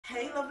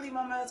Hey lovely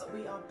mamas,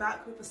 we are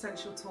back with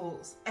Essential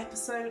Talks,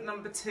 episode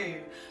number 2.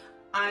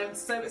 I'm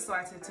so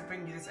excited to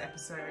bring you this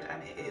episode,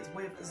 and it is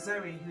with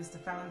Zoe, who's the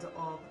founder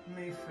of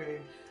Move Thru,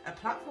 a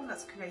platform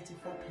that's created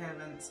for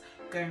parents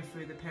going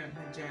through the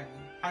parenthood journey.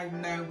 I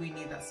know we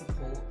need that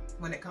support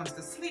when it comes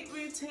to sleep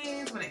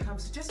routines, when it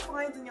comes to just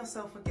finding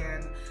yourself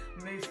again.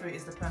 Move Thru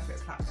is the perfect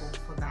platform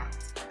for that.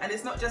 And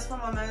it's not just for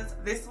mamas,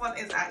 this one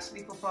is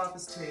actually for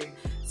fathers too.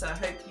 So I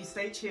hope you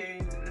stay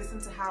tuned,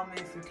 listen to how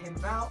Move Thru came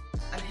about,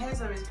 and hear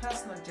Zoe's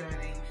personal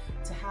journey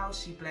to how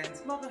she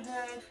blends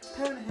motherhood,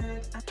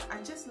 parenthood,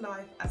 and just life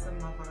as a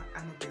mother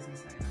and a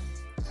business owner.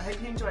 I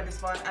hope you enjoyed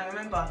this one, and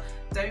remember,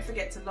 don't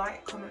forget to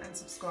like, comment and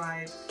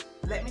subscribe.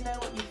 Let me know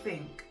what you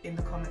think in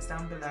the comments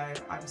down below.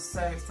 I'm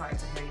so excited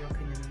to hear your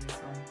opinion on this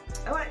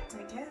one. Alright,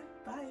 take care,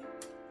 bye.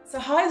 So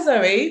hi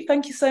Zoe,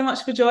 thank you so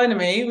much for joining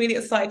me. Really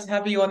excited to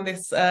have you on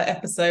this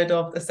episode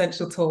of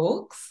Essential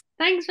Talks.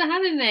 Thanks for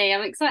having me.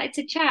 I'm excited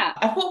to chat.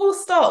 I thought we'll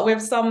start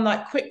with some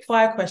quick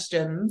fire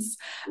questions,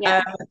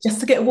 Yeah. just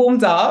to get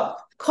warmed up.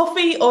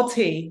 Coffee or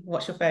tea?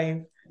 What's your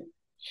fave?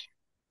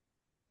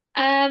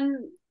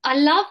 I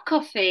love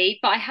coffee,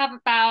 but I have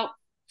about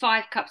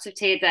 5 cups of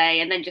tea a day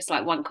and then just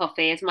like one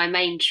coffee is my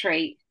main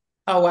treat.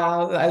 Oh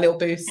wow, a little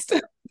boost.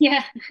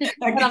 Yeah,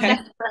 when I'm Okay.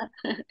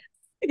 desperate.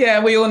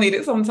 Yeah, we all need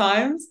it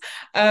sometimes.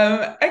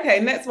 Okay,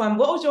 next one.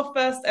 What was your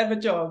first ever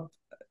job?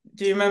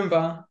 Do you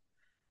remember?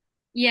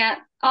 Yeah,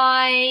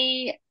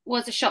 I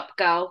was a shop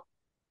girl.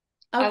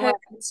 I Okay.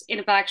 worked in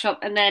a bag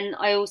shop and then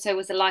I also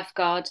was a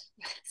lifeguard.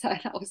 So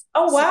that was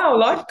Oh wow,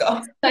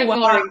 lifeguard. so Wow.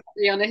 boring,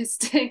 to be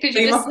honest, because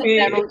you You just must sit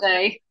there be, all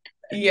day.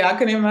 yeah, I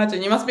can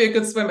imagine. You must be a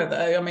good swimmer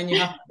though. I mean, you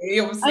have to be,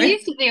 I obviously.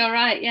 used to be all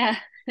right, yeah.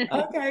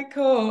 Okay,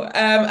 cool.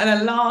 And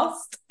then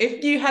last,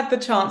 if you had the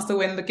chance to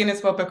win the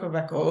Guinness World Book of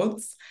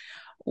Records,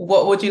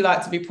 what would you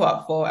like to be put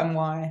up for and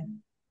why?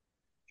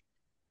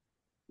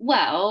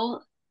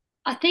 Well,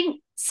 I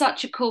think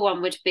such a cool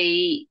one would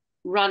be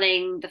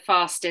running the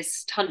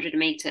fastest 100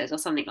 meters or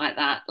something like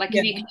that. Like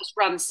if you Yeah. could just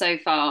run so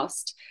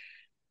fast.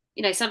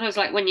 Sometimes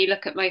like when you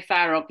look at Mo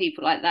Farah or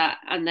people like that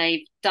and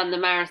they've done the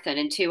marathon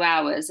in 2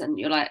 hours and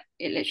you're like,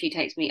 it literally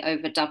takes me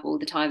over double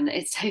the time that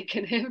it's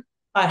taken him.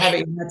 I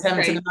haven't even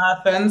attempted a Crazy.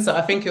 marathon, so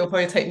I think it'll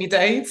probably take me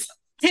days.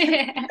 So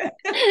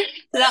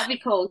that'd be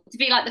cool. To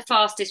be like the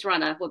fastest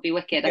runner would be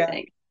wicked, I Yeah.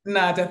 think.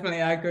 No,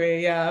 definitely, I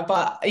agree. Yeah,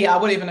 but yeah, I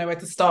wouldn't even know where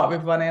to start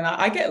with running.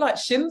 I get like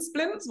shin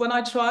splints when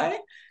I try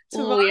to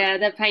run. Oh yeah,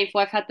 they're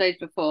painful. I've had those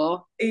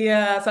before.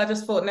 Yeah, so I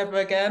just thought never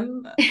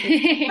again.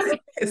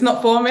 It's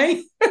not for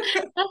me.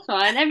 That's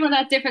fine. Everyone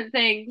has different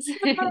things.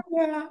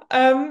 Yeah.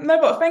 No,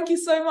 but thank you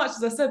so much,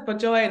 as I said, for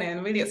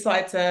joining. Really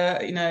excited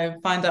to,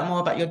 find out more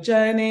about your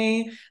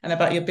journey and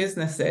about your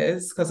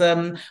businesses. Because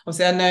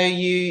obviously I know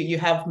you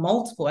have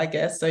multiple, I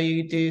guess. So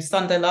you do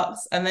Sunday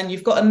Lux, and then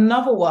you've got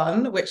another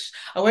one, which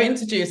I won't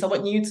introduce, I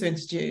want you to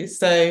introduce.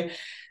 So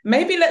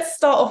maybe let's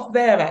start off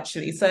there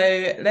actually. So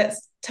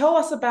let's tell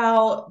us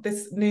about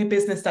this new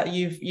business that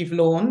you've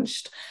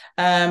launched,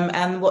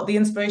 and what the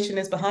inspiration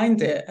is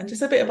behind it, and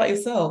just a bit about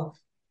yourself.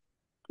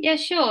 Yeah,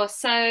 sure.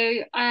 So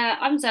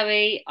I'm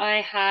Zoe.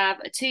 I have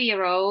a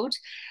 2-year-old,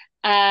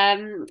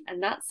 and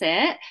that's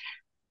it.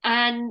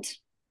 And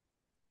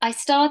I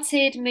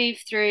started Move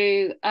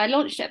Through. I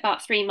launched it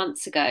about 3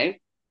 months ago,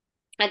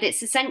 and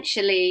it's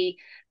essentially,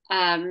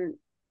 um,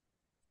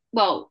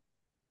 well,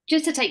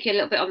 just to take you a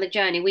little bit on the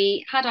journey.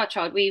 We had our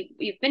child.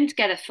 We've been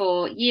together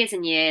for years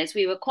and years.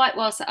 We were quite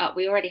well set up.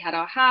 We already had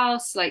our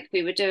house. Like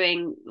we were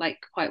doing like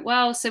quite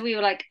well. So we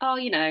were like, oh,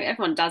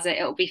 everyone does it.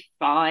 It'll be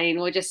fine.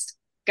 We'll just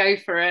go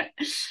for it.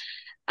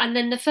 And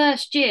then the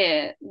first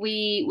year,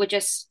 we were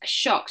just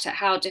shocked at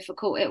how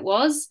difficult it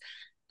was,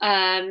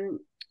 um,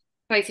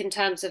 both in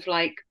terms of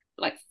like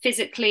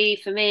physically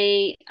for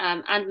me,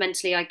 and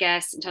mentally, I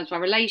guess, in terms of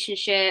our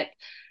relationship.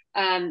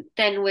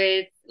 Then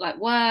with like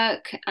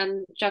work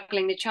and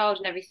juggling the child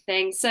and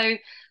everything. So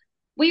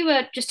we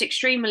were just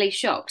extremely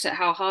shocked at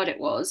how hard it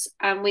was,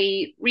 and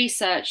we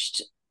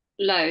researched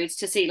loads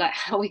to see like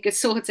how we could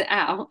sort it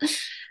out.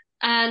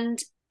 And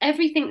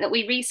everything that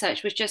we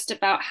researched was just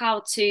about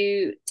how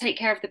to take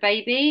care of the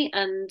baby,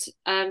 and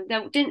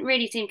there didn't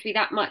really seem to be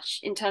that much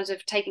in terms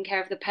of taking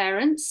care of the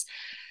parents.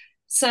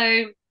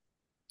 So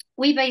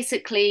we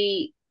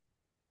basically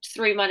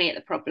threw money at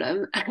the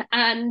problem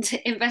and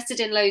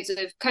invested in loads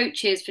of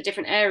coaches for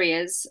different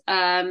areas.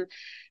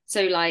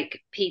 So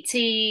like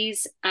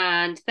PTs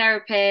and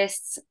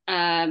therapists,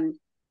 and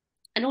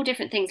all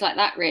different things like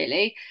that,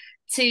 really,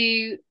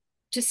 to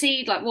to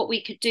see like what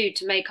we could do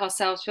to make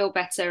ourselves feel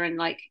better and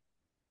like,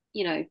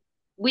 you know,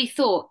 we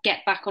thought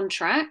get back on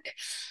track.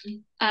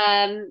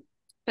 Um,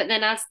 but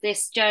then as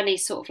this journey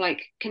sort of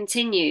like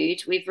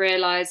continued, we've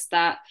realized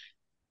that,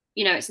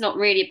 it's not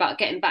really about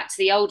getting back to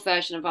the old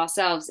version of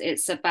ourselves.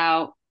 It's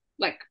about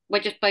like we're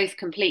just both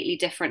completely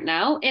different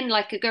now in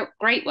like a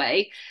great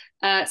way.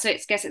 So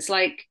it's guess it's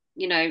like,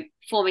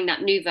 forming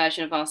that new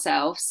version of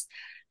ourselves.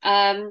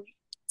 So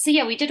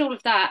yeah, we did all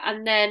of that,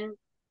 and then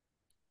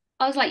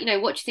I was like,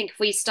 what do you think if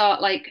we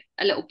start like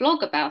a little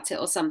blog about it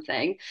or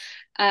something?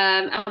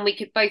 And we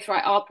could both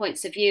write our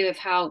points of view of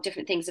how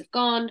different things have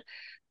gone.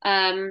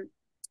 Um,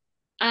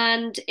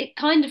 and it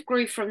kind of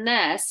grew from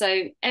there.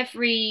 So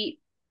every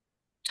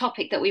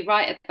topic that we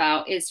write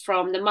about is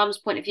from the mum's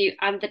point of view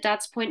and the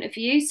dad's point of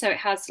view. So it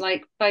has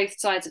like both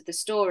sides of the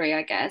story,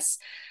 I guess.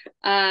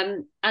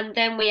 And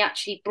then we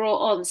actually brought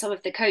on some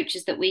of the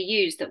coaches that we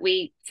used that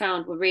we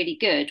found were really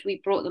good.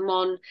 We brought them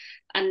on,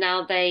 and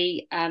now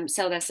they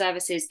sell their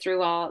services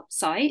through our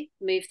site,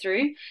 Move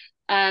Thru,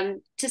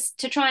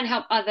 to try and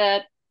help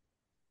other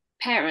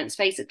parents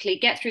basically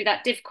get through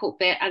that difficult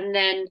bit and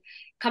then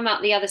come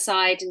out the other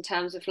side in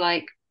terms of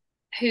like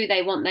who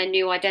they want their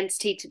new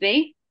identity to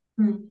be.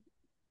 Mm.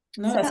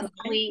 No, So that's that's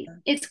how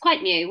it's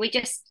quite new. We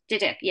just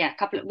did it, yeah,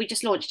 we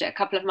just launched it a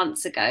couple of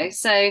months ago.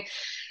 So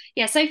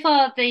yeah, so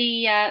far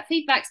the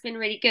feedback's been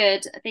really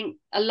good. I think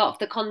a lot of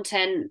the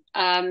content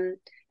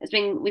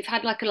we've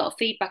had like a lot of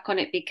feedback on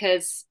it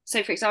because,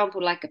 so for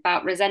example, like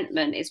about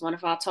resentment is one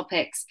of our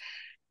topics.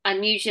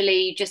 And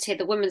usually you just hear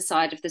the woman's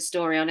side of the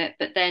story on it.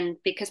 But then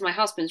because my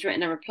husband's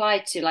written a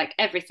reply to like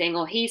everything,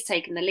 or he's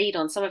taken the lead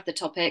on some of the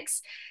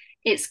topics,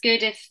 it's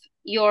good if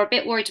you're a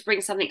bit worried to bring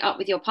something up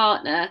with your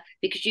partner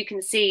because you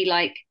can see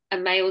like a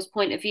male's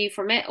point of view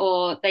from it,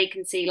 or they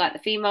can see like the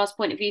female's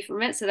point of view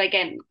from it. So they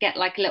get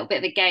like a little bit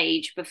of a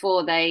gauge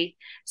before they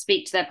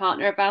speak to their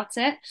partner about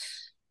it.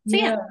 So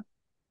yeah.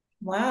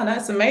 Wow,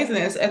 that's amazing.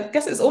 I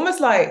guess it's almost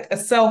like a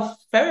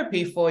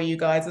self-therapy for you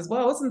guys as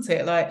well, isn't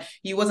it? Like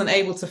you wasn't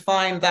able to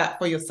find that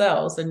for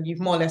yourselves and you've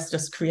more or less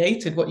just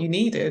created what you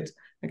needed,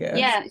 I guess.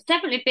 Yeah, it's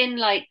definitely been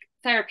like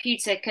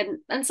therapeutic,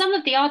 and some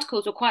of the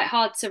articles were quite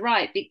hard to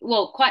write,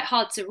 quite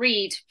hard to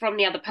read from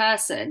the other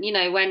person.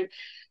 When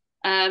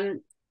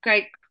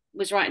Greg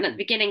was writing at the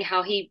beginning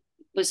how he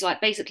was like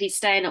basically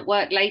staying at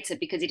work later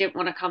because he didn't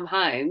want to come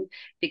home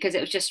because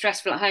it was just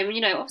stressful at home.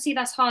 And obviously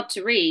that's hard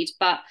to read,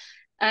 but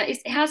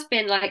it has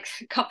been like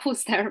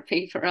couples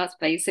therapy for us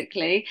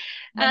basically.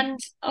 And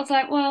I was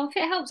like, well, if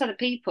it helps other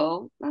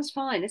people, that's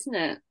fine, isn't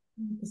it?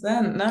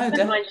 100%. No, I don't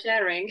definitely. mind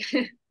sharing.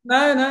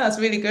 No, that's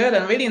really good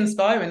and really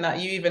inspiring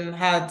that you even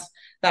had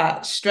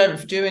that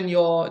strength during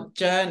your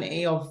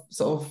journey of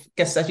sort of,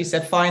 guess as you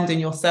said, finding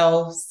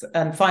yourselves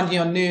and finding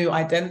your new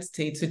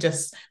identity to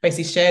just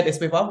basically share this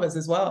with others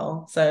as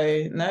well.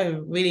 So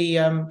no, really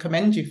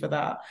commend you for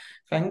that.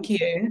 Thank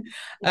you.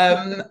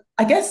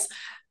 I guess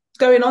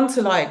going on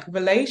to like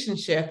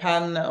relationship,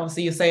 and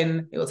obviously you're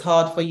saying it was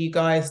hard for you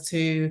guys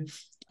to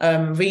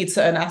read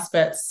certain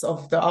aspects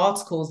of the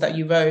articles that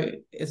you wrote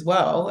as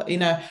well.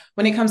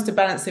 When it comes to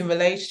balancing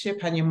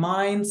relationship and your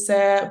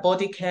mindset,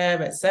 body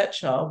care,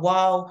 etc.,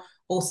 while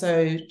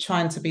also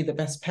trying to be the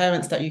best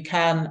parents that you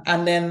can,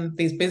 and then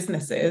these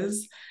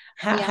businesses,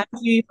 Yeah. how do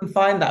you even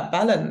find that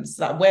balance?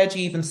 Like, where do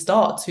you even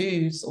start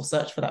to or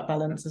search for that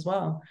balance as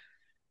well?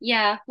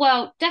 Yeah,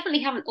 well,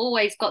 definitely haven't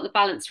always got the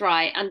balance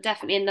right. And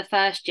definitely in the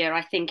first year,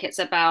 I think it's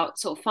about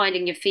sort of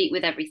finding your feet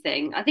with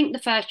everything. I think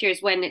the first year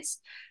is when it's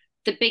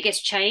the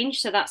biggest change.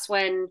 So that's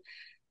when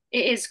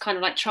it is kind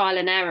of like trial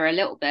and error a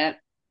little bit.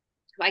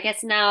 But I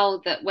guess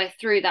now that we're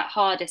through that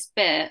hardest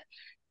bit,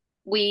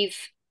 we've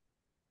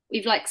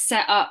we've like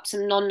set up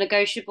some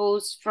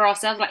non-negotiables for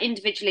ourselves, like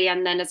individually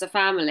and then as a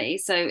family.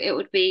 So it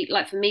would be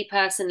like for me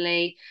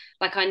personally,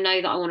 like I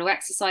know that I want to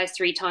exercise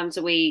 3 times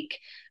a week.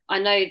 I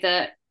know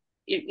that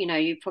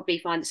you probably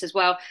find this as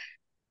well.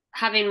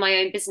 Having my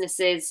own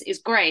businesses is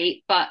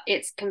great, but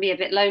it can be a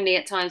bit lonely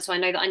at times. So I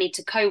know that I need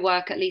to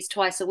co-work at least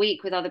twice a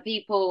week with other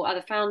people,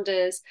 other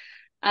founders.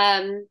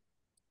 And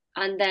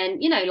then,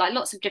 like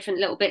lots of different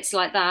little bits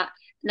like that.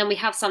 And then we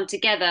have some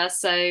together.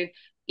 So,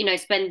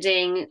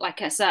 spending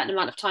like a certain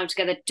amount of time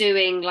together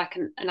doing like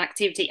an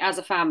activity as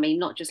a family,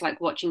 not just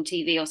like watching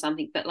TV or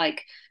something, but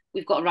like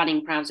we've got a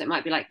running program. So it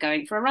might be like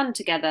going for a run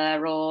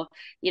together or,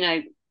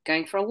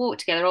 going for a walk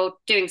together or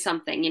doing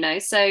something.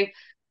 So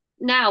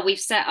now we've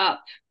set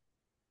up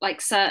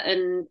like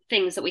certain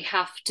things that we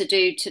have to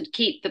do to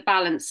keep the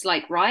balance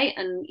like right.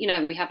 And,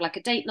 we have like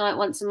a date night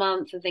once a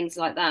month and things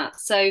like that.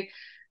 So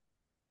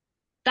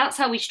that's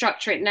how we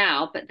structure it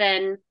now. But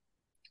then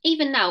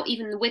even now,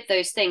 even with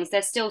those things,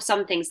 there's still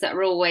some things that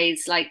are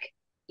always like,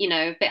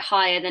 a bit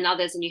higher than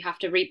others and you have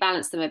to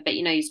rebalance them a bit.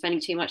 You're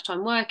spending too much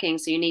time working.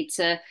 So you need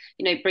to,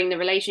 bring the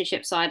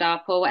relationship side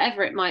up or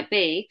whatever it might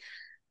be.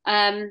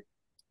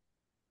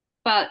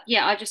 But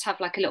yeah, I just have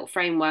like a little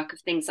framework of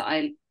things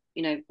that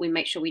we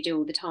make sure we do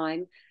all the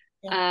time.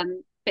 Yeah.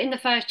 But in the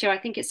first year, I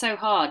think it's so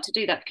hard to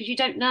do that because you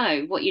don't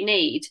know what you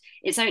need.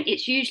 It's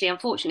usually,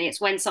 unfortunately,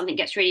 it's when something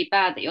gets really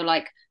bad that you're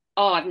like,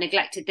 oh, I've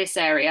neglected this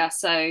area,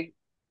 so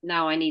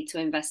now I need to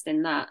invest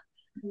in that.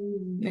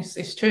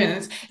 It's true.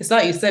 And it's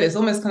like you said, it's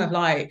almost kind of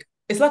like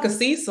it's like a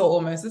seesaw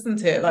almost,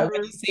 isn't it? Like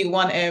when you see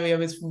one area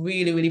is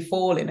really, really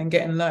falling and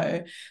getting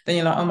low, then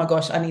you're like, oh my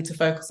gosh, I need to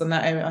focus on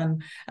that area.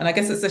 And I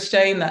guess it's a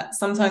shame that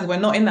sometimes we're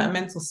not in that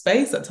mental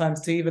space at times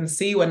to even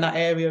see when that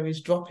area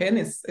is dropping.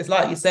 It's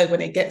like you said,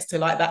 when it gets to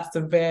like that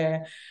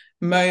severe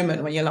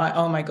moment when you're like,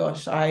 oh my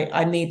gosh,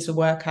 I need to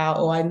work out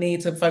or I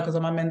need to focus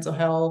on my mental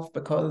health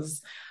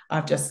because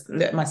I've just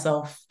let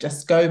myself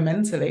just go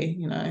mentally,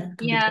 it can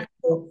be Yeah.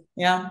 difficult.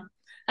 Yeah.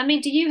 I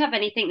mean, do you have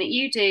anything that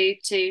you do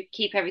to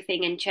keep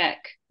everything in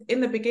check? In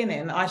the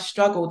beginning, I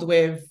struggled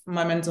with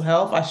my mental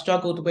health. I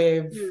struggled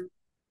with Mm.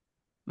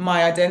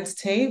 my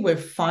identity,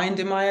 with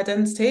finding my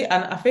identity.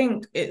 And I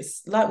think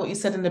it's like what you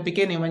said in the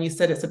beginning when you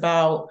said it's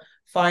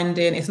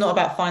not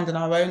about finding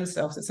our own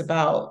selves, it's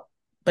about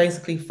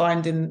basically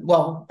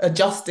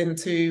adjusting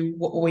to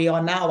what we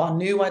are now, our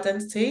new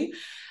identity.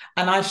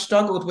 And I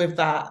struggled with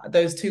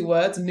those two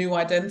words, new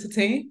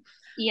identity.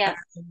 Yeah.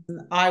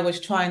 I was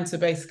trying to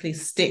basically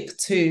stick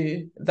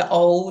to the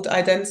old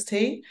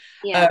identity,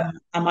 Yeah.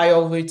 and my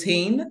old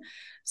routine.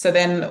 So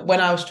then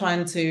when I was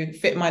trying to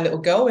fit my little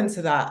girl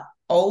into that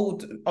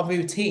old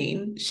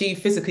routine, she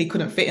physically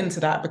couldn't fit into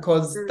that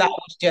because that Mm.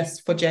 was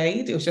just for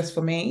Jade. It was just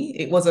for me.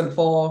 It wasn't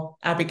for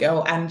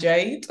Abigail and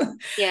Jade.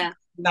 Yeah.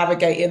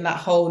 Navigating that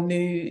whole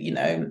new,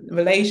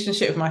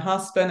 relationship with my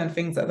husband and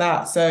things like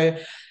that. So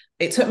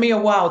it took me a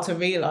while to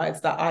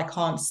realize that I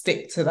can't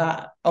stick to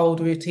that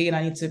old routine.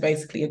 I need to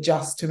basically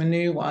adjust to a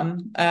new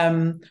one.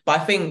 But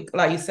I think,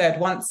 like you said,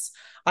 once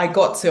I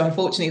got to,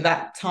 unfortunately,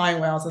 that time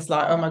where I was just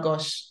like, oh my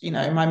gosh,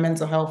 my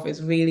mental health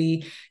is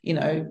really,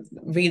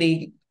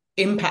 really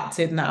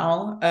impacted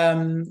now.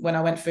 When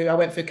I went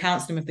through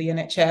counselling with the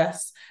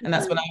NHS, and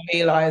that's when Mm. I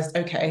realized,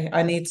 okay,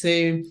 I need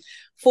to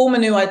form a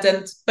new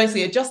identity,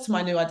 basically adjust to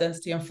my new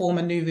identity and form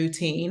a new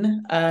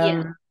routine.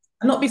 Yeah.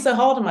 And not be so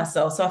hard on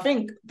myself. So I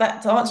think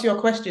that to answer your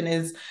question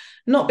is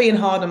not being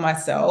hard on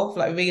myself,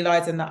 like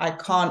realizing that I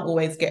can't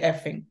always get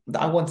everything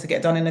that I want to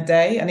get done in a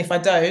day. And if I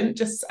don't,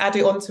 just add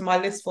it onto my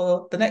list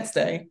for the next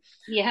day.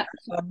 Yeah.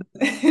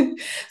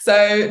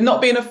 So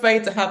not being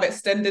afraid to have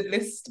extended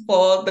list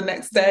for the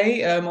next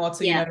day, or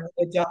to Yeah.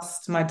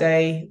 adjust my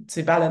day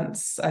to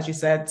balance, as you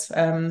said,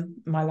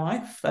 my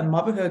life and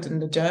motherhood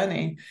and the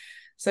journey.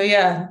 So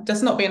yeah,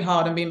 just not being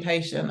hard and being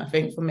patient, I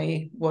think for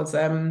me was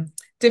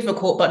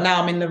difficult, but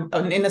now I'm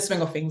in the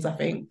swing of things, I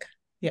think.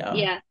 Yeah.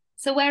 Yeah.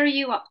 So where are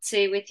you up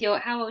to with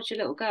how old's your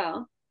little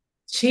girl?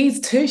 She's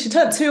 2. She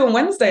turned 2 on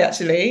Wednesday,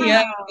 actually.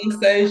 Yeah. Oh,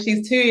 So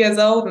she's 2 years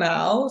old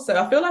now.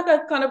 So I feel like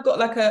I've kind of got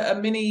like a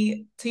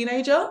mini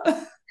teenager. so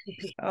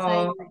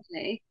Oh.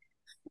 lovely.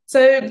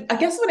 So I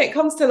guess when it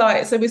comes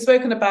to so we've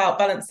spoken about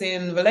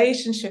balancing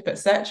relationship,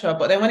 etc.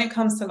 But then when it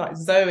comes to like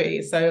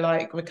Zoe, so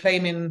like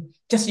reclaiming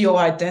just your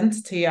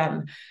identity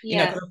and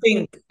Yeah. 'cause I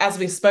think as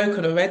we've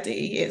spoken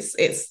already,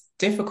 it's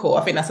difficult.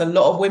 I think that's a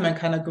lot of women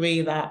can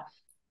agree that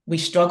we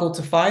struggle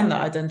to find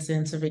that identity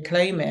and to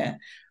reclaim it.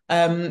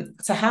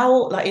 So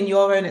how, like in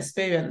your own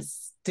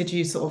experience, did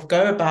you sort of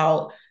go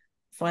about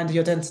finding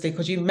your identity?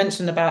 Because you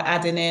mentioned about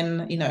adding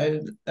in,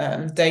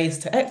 days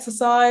to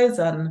exercise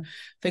and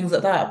things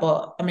like that.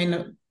 But I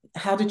mean,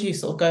 how did you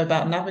sort of go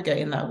about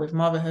navigating that with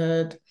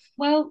motherhood?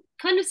 Well,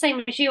 kind of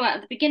same as you. At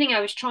the beginning,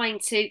 I was trying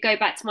to go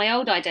back to my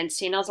old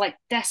identity and I was like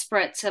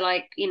desperate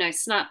to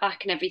snap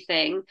back and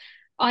everything.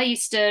 I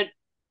used to,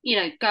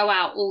 go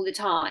out all the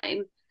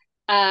time.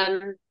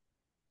 Um,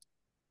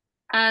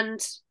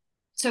 and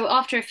so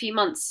after a few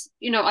months,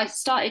 I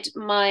started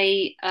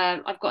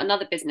I've got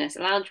another business, a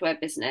loungewear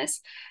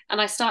business,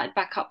 and I started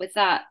back up with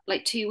that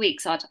like 2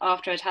 weeks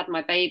after I'd had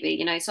my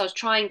baby, so I was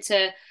trying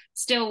to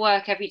still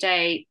work every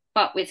day,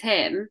 but with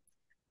him.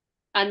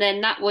 And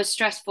then that was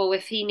stressful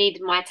if he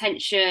needed my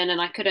attention and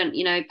I couldn't,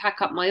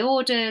 pack up my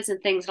orders and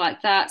things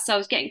like that. So I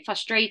was getting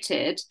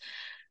frustrated,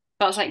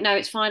 but I was like, no,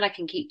 it's fine. I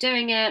can keep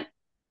doing it.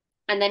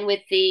 And then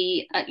with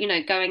the,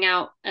 going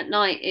out at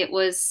night, it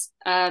was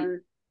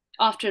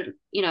after,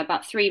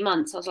 about 3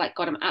 months, I was like,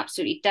 God, I'm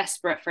absolutely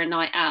desperate for a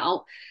night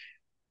out.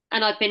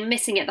 And I'd been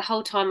missing it the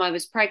whole time I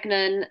was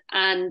pregnant.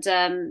 And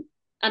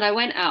I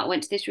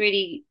went to this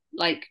really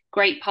like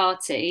great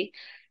party.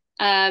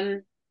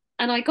 Um,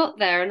 and I got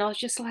there and I was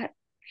just like,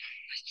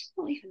 just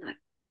not even like,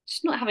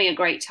 just not having a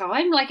great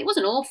time. Like it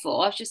wasn't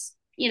awful. I was just,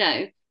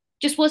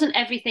 just wasn't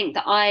everything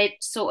that I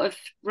sort of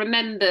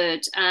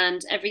remembered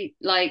and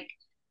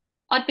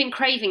I'd been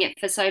craving it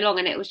for so long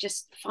and it was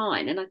just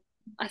fine. And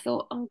I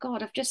thought, oh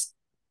God, this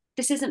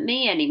isn't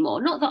me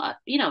anymore. Not that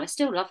I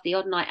still love the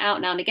odd night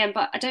out now and again,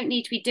 but I don't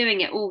need to be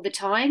doing it all the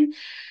time.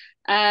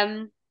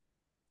 Um,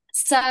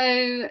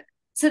 so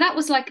so that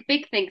was like a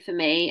big thing for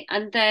me.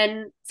 And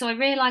then so I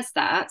realized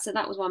that. So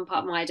that was one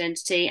part of my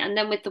identity. And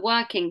then with the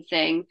working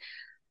thing,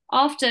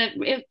 after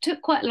it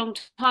took quite a long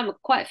time,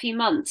 quite a few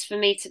months for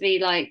me to be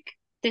like,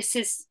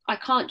 I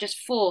can't just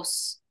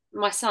force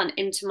my son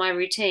into my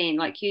routine,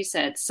 like you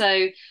said.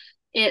 So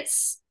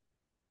it's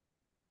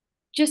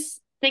just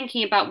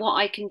thinking about what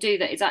I can do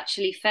that is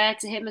actually fair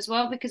to him as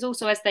well, because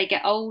also as they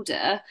get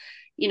older,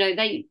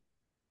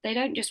 they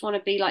don't just want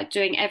to be like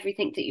doing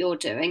everything that you're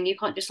doing. You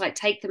can't just like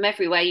take them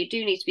everywhere. You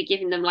do need to be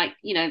giving them like,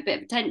 a bit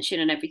of attention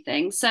and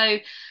everything. So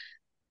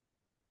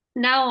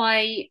now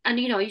I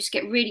used to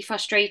get really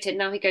frustrated.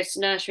 Now he goes to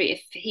nursery.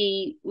 If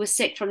he was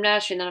sick from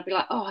nursery, then I'd be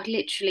like, oh, I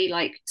literally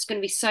like it's going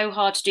to be so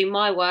hard to do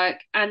my work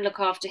and look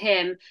after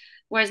him.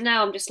 Whereas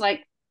now I'm just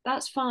like,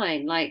 that's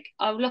fine. Like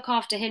I'll look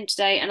after him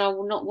today and I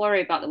will not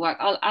worry about the work.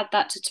 I'll add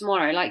that to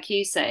tomorrow, like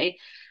you say.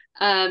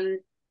 Um,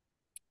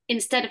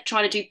 instead of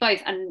trying to do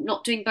both and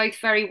not doing both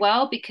very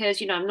well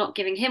because, I'm not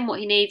giving him what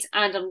he needs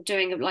and I'm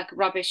doing like a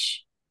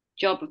rubbish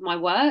job of my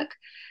work.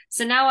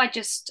 So now I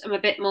just am a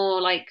bit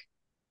more like,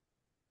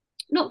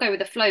 not go with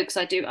the flow because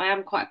I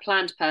am quite a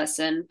planned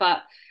person, but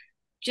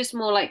just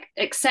more like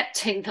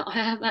accepting that I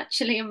am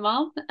actually a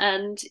mum,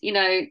 and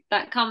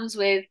that comes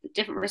with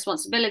different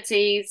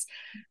responsibilities.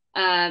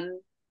 And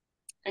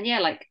yeah,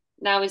 like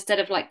now instead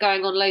of like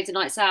going on loads of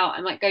nights out,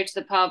 I might go to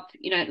the pub,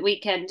 at the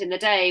weekend in the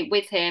day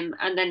with him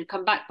and then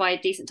come back by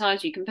a decent time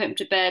so you can put him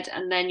to bed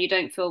and then you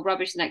don't feel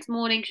rubbish the next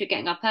morning because you're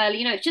getting up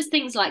early. It's just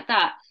things like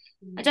that.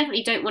 I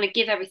definitely don't want to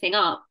give everything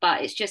up,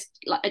 but it's just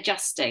like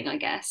adjusting, I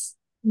guess.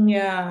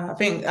 Yeah, I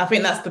think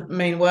that's the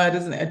main word,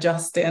 isn't it?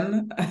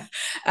 Adjusting.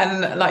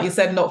 And like you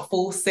said, not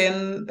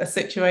forcing a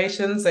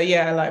situation. So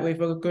yeah, like we've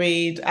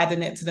agreed,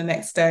 adding it to the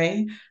next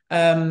day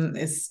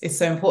is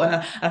so important.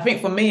 And I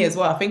think for me as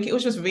well, I think it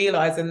was just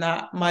realizing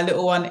that my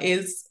little one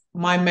is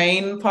my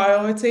main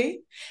priority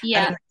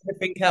Yeah, and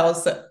everything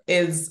else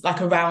is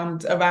like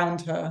around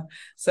her.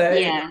 So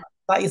yeah,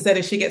 like you said,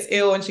 if she gets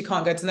ill and she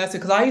can't go to nursery,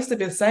 because I used to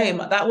be the same.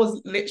 That was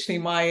literally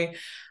my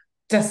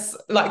just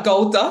like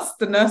gold dust,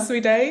 the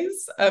nursery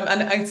days.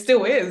 And it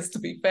still is, to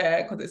be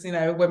fair, because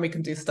it's, when we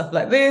can do stuff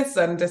like this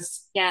and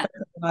just yeah.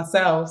 focus on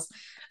ourselves.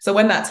 So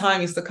when that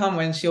time used to come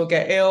when she'll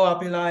get ill,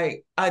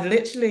 I'd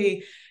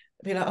literally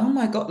be like, oh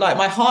my God, like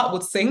my heart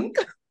would sink.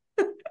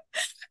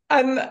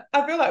 And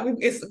I feel like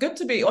it's good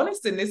to be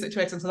honest in this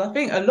situation because I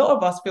think a lot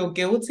of us feel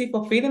guilty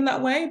for feeling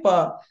that way,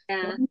 but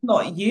Yeah. we're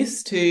not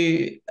used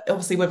to,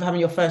 obviously, with having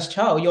your first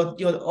child,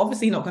 you're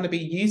obviously not going to be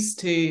used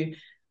to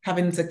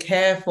having to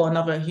care for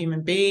another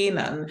human being,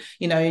 and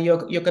you're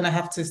going to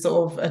have to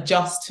sort of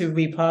adjust to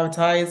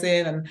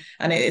reprioritizing,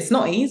 and it's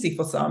not easy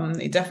for some.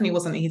 It definitely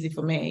wasn't easy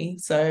for me.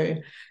 So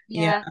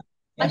yeah, Yeah.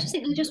 I yeah, just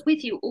think they're just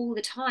with you all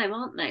the time,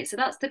 aren't they? So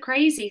that's the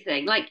crazy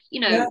thing. Like,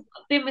 yeah.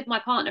 I've been with my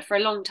partner for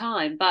a long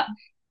time, but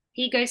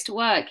he goes to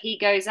work, he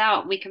goes out,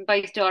 and we can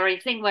both do our own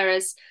thing.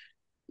 Whereas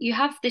you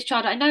have this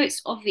child, I know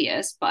it's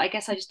obvious, but I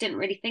guess I just didn't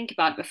really think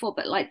about it before.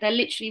 But like they're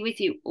literally with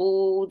you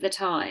all the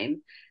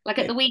time. Like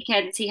at the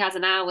weekends, he has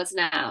an hour's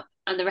nap,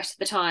 and the rest of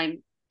the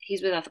time,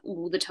 he's with us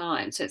all the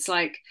time. So it's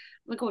like,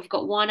 oh my God, we've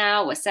got 1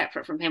 hour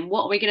separate from him.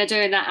 What are we going to do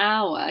in that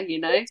hour,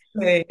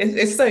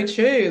 It's so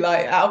true.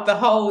 Like out of the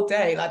whole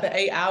day, like the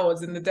 8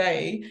 hours in the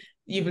day,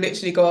 you've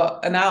literally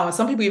got an hour.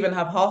 Some people even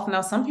have half an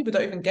hour. Some people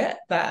don't even get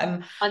that.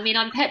 And I mean,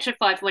 I'm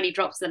petrified when he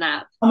drops the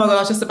nap. oh my God, I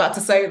was just about to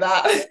say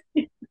that.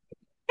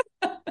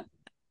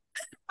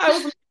 I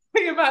was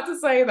literally about to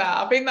say that.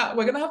 I think that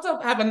we're gonna have to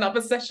have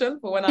another session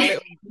for when our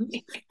little ones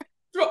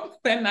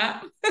drop their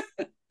nap.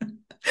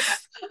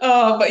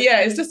 Oh, but yeah,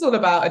 it's just all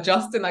about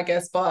adjusting, I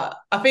guess. But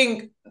I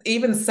think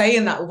even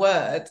saying that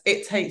word,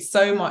 it takes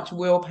so much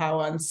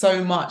willpower and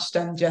so much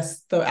than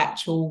just the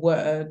actual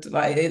word.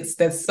 Like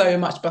there's so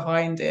much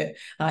behind it,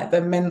 like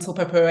the mental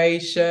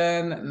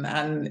preparation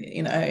and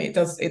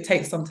it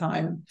takes some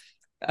time.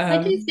 I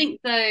do Um, think,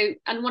 though,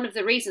 and one of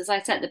the reasons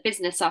I set the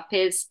business up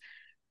is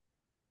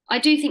I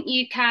do think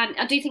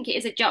it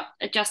is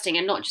adjusting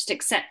and not just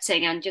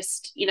accepting and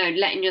just,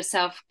 letting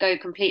yourself go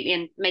completely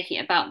and making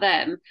it about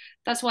them.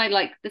 That's why,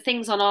 like, the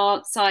things on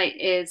our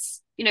site is,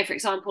 for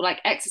example,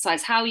 like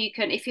exercise, how you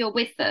can, if you're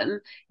with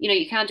them,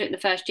 you can do it in the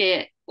first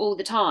year all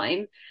the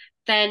time,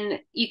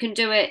 then you can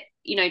do it,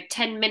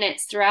 10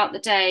 minutes throughout the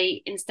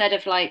day instead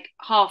of like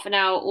half an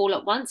hour all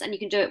at once. And you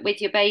can do it with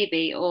your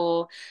baby,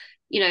 or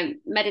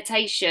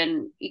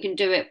meditation, you can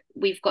do it.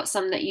 We've got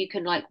some that you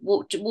can like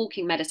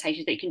walking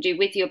meditations that you can do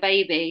with your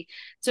baby.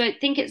 So I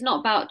think it's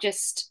not about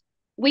just,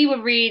 we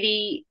were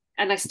really,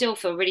 and I still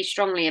feel really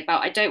strongly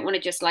about, I don't want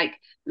to just like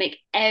make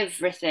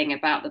everything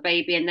about the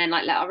baby and then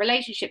like let our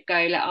relationship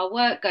go, let our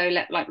work go,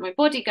 let like my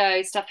body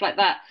go, stuff like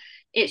that.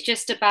 It's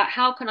just about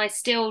how can I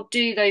still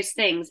do those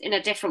things in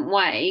a different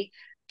way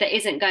that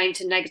isn't going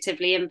to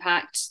negatively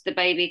impact the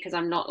baby because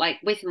I'm not like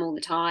with him all the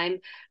time,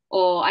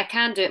 or I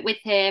can do it with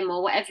him,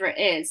 or whatever it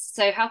is.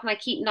 So how can I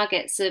keep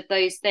nuggets of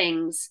those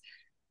things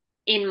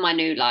in my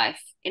new life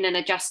in an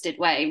adjusted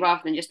way, rather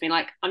than just being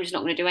like, I'm just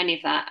not going to do any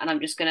of that and I'm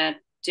just going to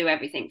do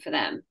everything for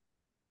them.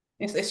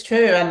 it's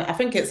true, and I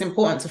think it's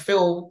important to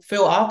fill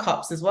our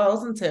cups as well,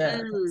 isn't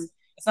it? Mm,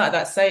 It's like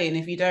that saying,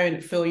 if you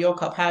don't fill your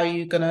cup, how are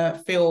you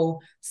gonna fill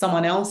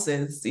someone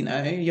else's?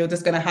 You're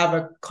just gonna have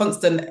a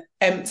constant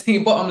empty,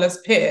 bottomless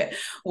pit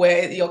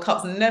where your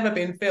cup's never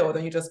been filled,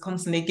 and you're just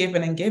constantly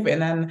giving and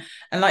giving. And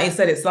like you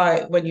said, it's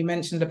like when you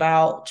mentioned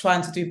about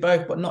trying to do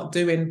both, but not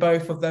doing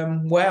both of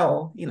them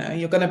well.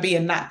 You're gonna be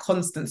in that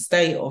constant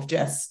state of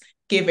just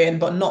giving,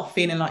 but not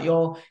feeling like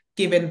you're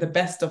giving the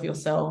best of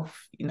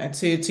yourself,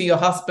 to your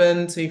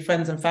husband, to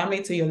friends and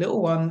family, to your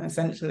little one,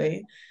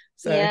 essentially.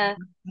 So yeah.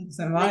 100% And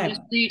then right.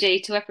 just duty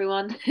to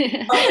everyone.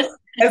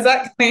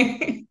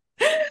 Exactly.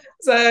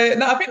 So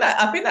no, I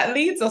think that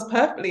leads us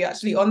perfectly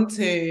actually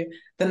onto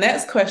the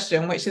next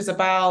question, which is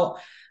about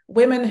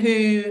women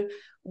who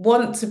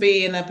want to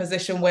be in a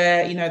position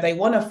where they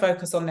want to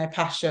focus on their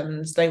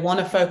passions, they want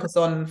to focus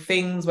on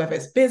things, whether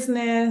it's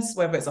business,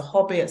 whether it's a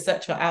hobby,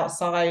 etc.,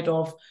 outside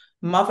of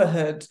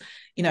motherhood,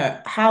 you know,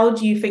 how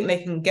do you think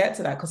they can get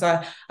to that? Because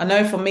I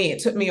know for me, it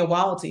took me a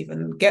while to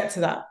even get to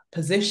that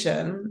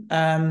position,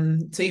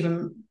 to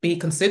even be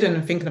considering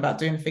and thinking about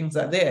doing things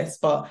like this.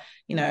 But,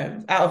 you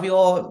know, out of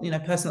your, you know,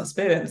 personal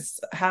experience,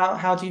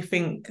 how do you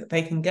think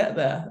they can get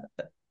there?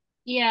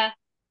 Yeah.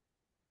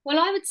 Well,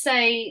 I would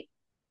say,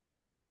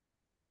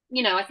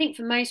 you know, I think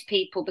for most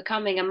people,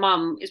 becoming a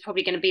mum is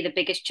probably going to be the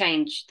biggest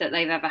change that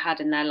they've ever had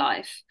in their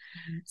life.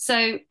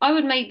 So I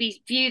would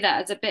maybe view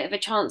that as a bit of a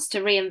chance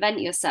to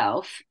reinvent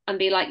yourself and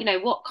be like, you know,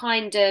 what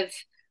kind of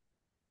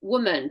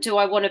woman do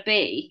I want to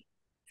be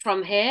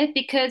from here?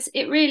 Because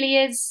it really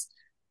is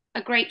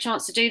a great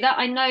chance to do that.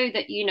 I know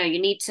that, you know,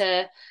 you need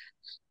to,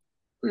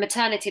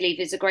 maternity leave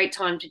is a great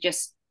time to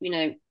just, you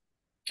know,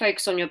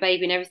 focus on your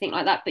baby and everything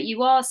like that, but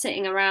you are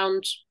sitting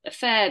around a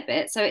fair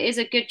bit, so it is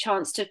a good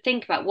chance to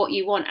think about what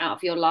you want out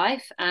of your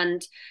life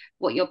and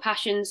what your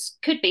passions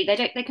could be.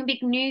 They can be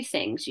new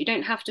things. You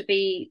don't have to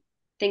be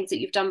things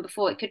that you've done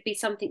before. It could be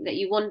something that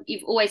you've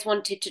always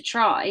wanted to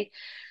try.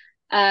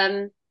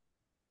 So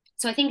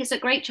I think it's a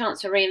great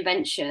chance for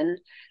reinvention.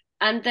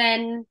 And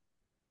then,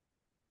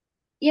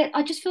 yeah,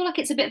 I just feel like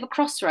it's a bit of a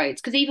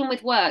crossroads, because even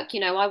with work, you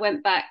know, I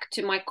went back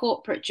to my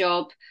corporate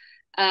job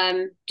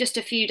just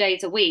a few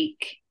days a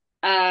week.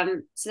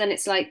 So then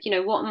it's like, you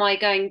know, what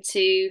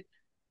do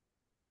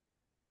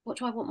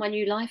I want my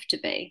new life to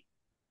be?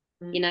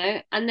 You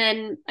know? And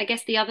then I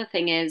guess the other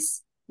thing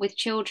is with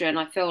children,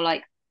 I feel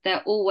like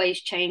they're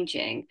always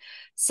changing.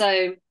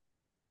 So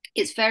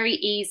it's very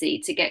easy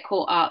to get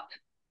caught up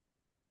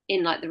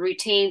in like the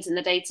routines and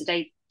the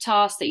day-to-day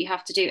tasks that you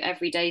have to do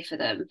every day for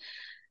them.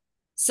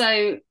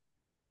 So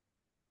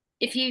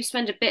if you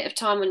spend a bit of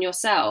time on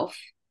yourself,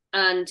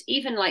 and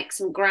even like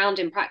some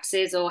grounding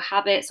practices or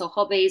habits or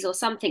hobbies or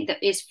something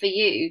that is for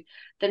you,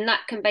 then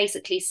that can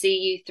basically see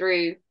you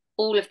through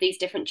all of these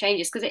different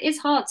changes. Because it is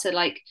hard to,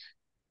 like,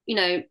 you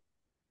know,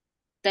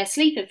 they're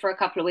sleeping for a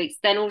couple of weeks,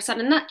 then all of a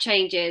sudden that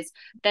changes,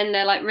 then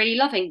they're like really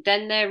loving,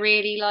 then they're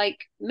really like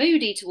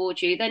moody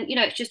towards you, then, you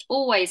know, it's just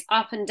always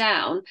up and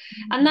down.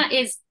 And that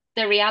is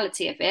the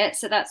reality of it,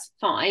 so that's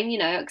fine, you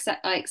know,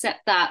 I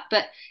accept that.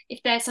 But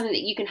if there's something that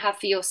you can have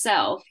for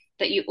yourself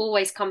that you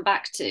always come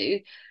back to,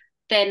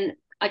 then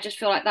I just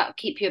feel like that will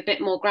keep you a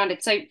bit more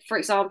grounded. So, for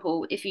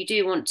example, if you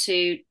do want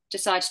to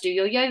decide to do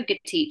your yoga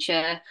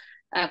teacher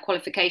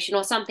qualification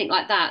or something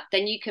like that,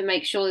 then you can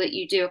make sure that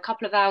you do a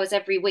couple of hours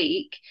every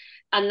week,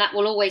 and that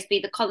will always be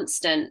the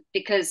constant,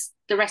 because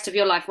the rest of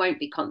your life won't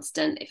be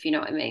constant, if you know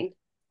what I mean.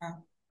 Yeah.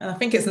 And I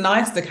think it's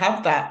nice to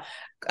have that,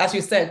 as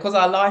you said, because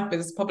our life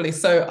is probably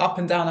so up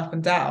and down, up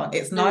and down.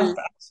 It's nice to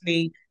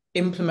actually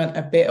implement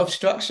a bit of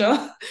structure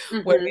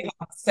where we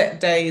have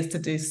set days to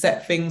do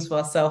set things for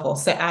ourselves, or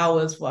set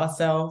hours for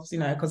ourselves, you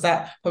know, because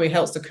that probably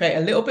helps to create a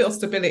little bit of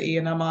stability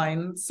in our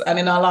minds and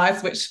in our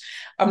lives, which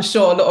I'm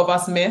sure a lot of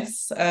us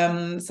miss.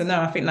 So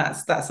no, I think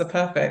that's a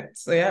perfect,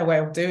 so yeah, way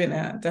of doing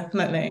it,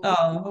 definitely.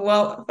 Oh,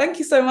 well, thank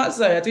you so much,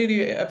 Zoe. I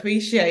do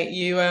appreciate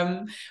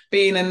you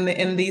being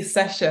in these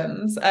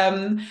sessions.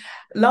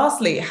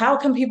 Lastly, how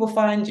can people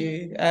find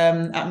you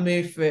at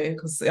Movethru?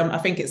 Because I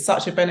think it's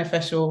such a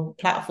beneficial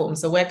platform.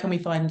 So where can we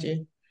find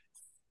you?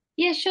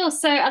 Yeah, sure.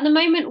 So at the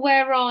moment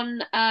we're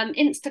on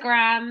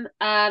Instagram.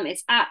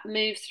 It's at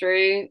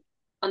Movethru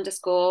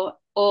 _,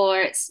 or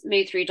it's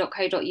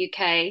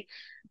movethru.co.uk.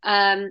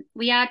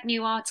 We add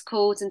new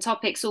articles and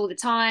topics all the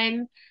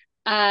time.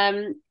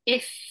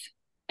 If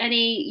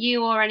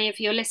you or any of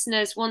your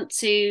listeners want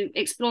to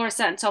explore a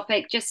certain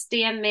topic, just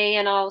DM me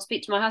and I'll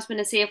speak to my husband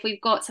and see if we've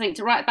got something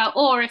to write about,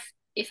 or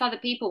if other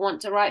people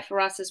want to write for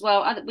us as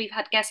well. We've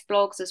had guest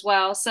blogs as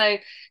well, so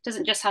it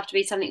doesn't just have to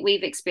be something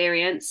we've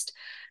experienced.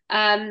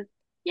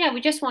 Yeah, we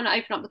just want to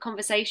open up the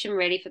conversation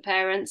really for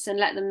parents and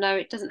let them know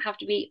it doesn't have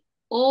to be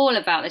all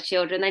about the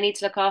children. They need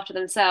to look after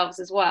themselves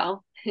as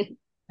well.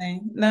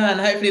 No, and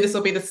hopefully this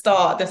will be the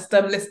start. Just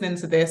them listening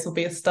to this will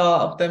be a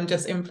start of them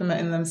just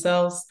implementing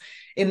themselves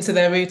into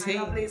their routine.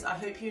 Hi lovelies, I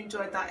hope you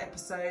enjoyed that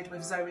episode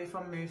with Zoe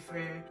from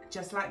Movethru.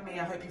 Just like me,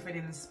 I hope you're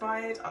feeling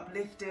inspired,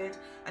 uplifted,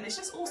 and it's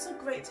just also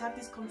great to have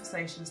these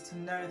conversations, to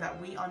know that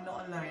we are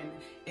not alone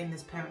in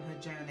this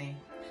parenthood journey.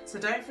 So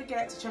don't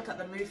forget to check out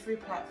the Movethru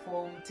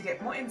platform to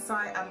get more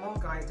insight and more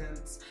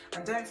guidance.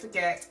 And don't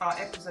forget, our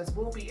episodes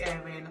will be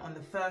airing on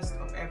the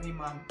 1st of every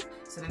month.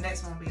 So the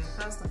next one will be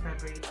the 1st of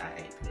February at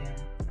 8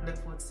 PM. Look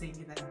forward to seeing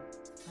you then.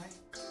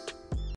 Bye.